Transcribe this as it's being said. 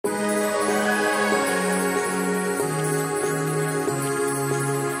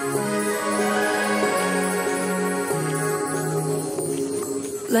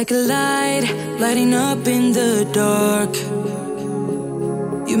like a light, lighting up in the dark.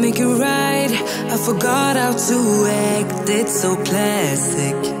 You make it right, I forgot how to act, it's so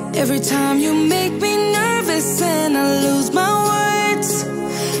classic. Every time you make me nervous and I lose my words.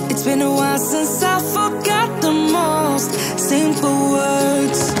 It's been a while since I forgot the most simple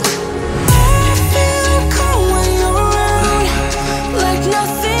words. I feel calm when you're around, like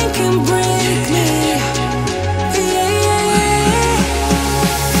nothing can break me.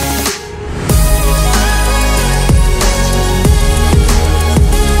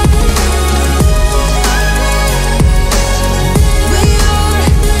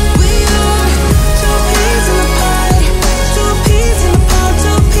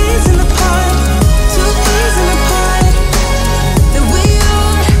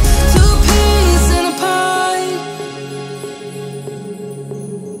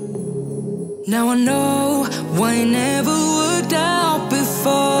 Now I know why it never worked out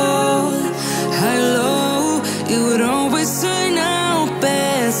before. High low, it would always turn out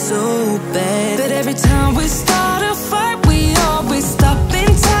bad, so bad. But every time we start a fight, we always stop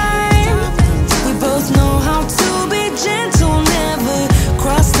in time. We both know how to be gentle, never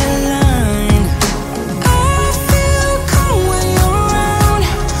cross the line. I feel calm when you're around,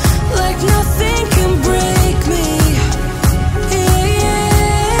 like nothing can break me.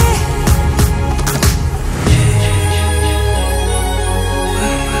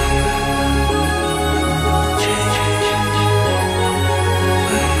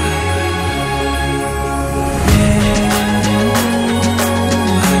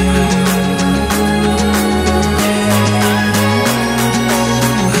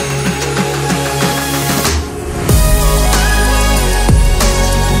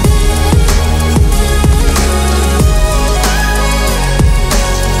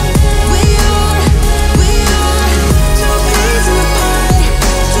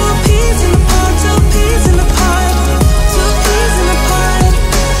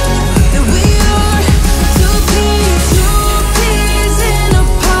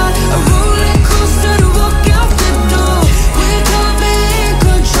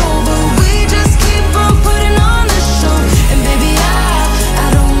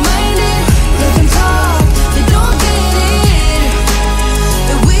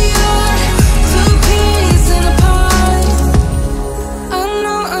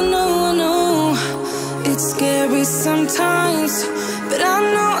 Sometimes, but I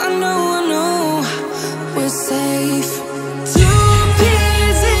know we're safe. Two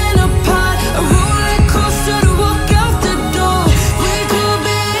peas in a pod, a roller coaster to walk out the door. We could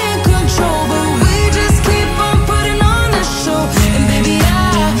be in control, but we just keep on putting on a show. And baby,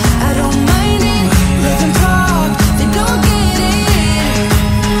 I don't mind it. Let them talk, they don't get it.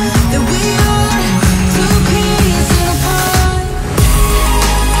 That we are two peas in a pod.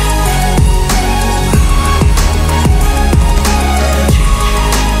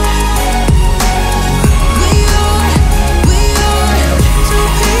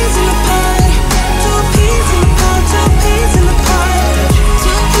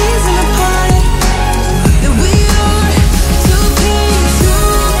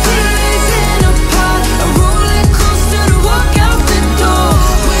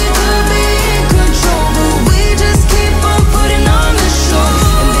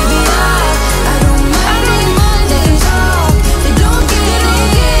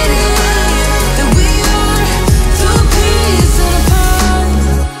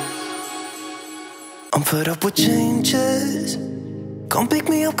 I'm fed up with changes. Come pick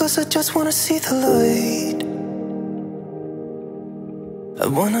me up cause I just wanna see the light. I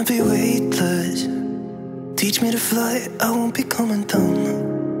wanna be weightless. Teach me to fly, I won't be coming down.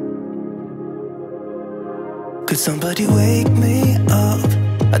 Could somebody wake me up?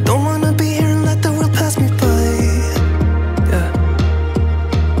 I don't wanna be here and let the world pass me by. Yeah,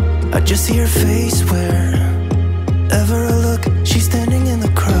 I just see her face wherever I look. She's standing in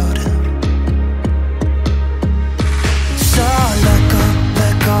the crowd.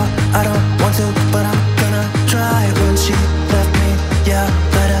 I don't want to, but I'm gonna try. When she left me, yeah,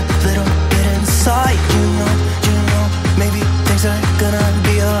 let a little bit inside. You know, maybe things are gonna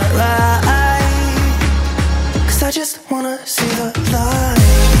be alright. Cause I just wanna see the light.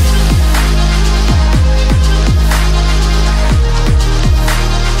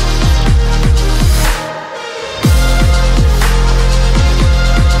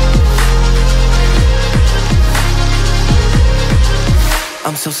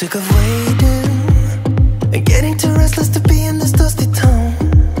 I'm so sick of waiting and getting too restless to be in this dusty town.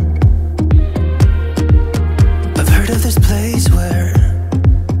 I've heard of this place where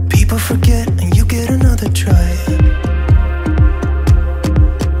people forget and you get another try.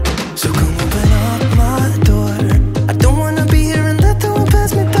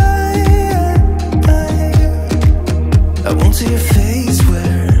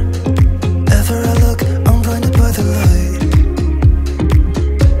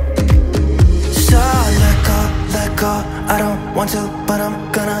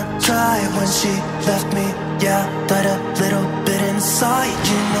 I'm gonna try. When she left me, yeah, died a little bit inside.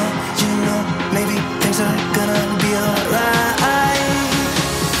 You know, maybe things are gonna be alright.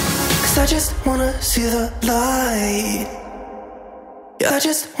 'Cause I just wanna see the light. Yeah, I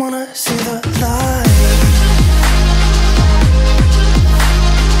just wanna see the light.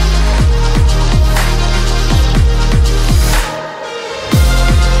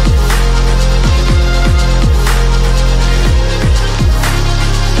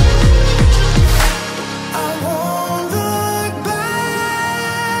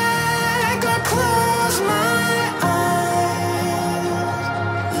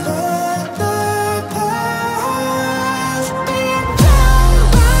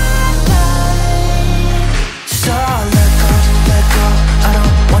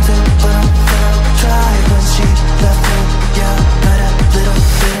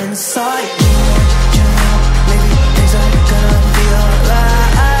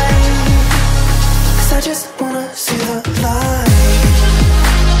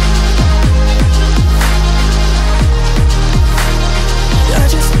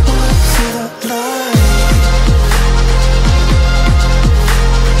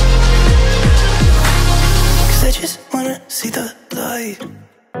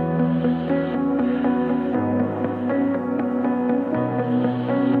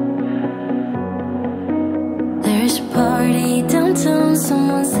 There's a party downtown,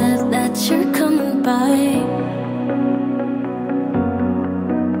 someone said that you're coming by.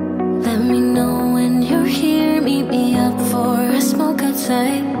 Let me know when you're here, meet me up for a smoke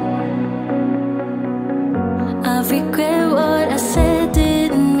outside. I regret what I said,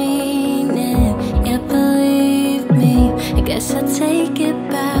 didn't mean it. Yeah, believe me, I guess I take it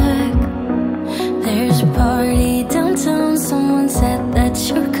back. There's a party downtown, someone said that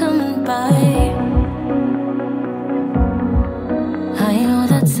you're coming by. I know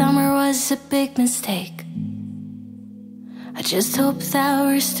that summer was a big mistake. I just hope that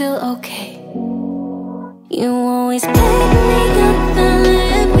we're still okay. You always pick me up and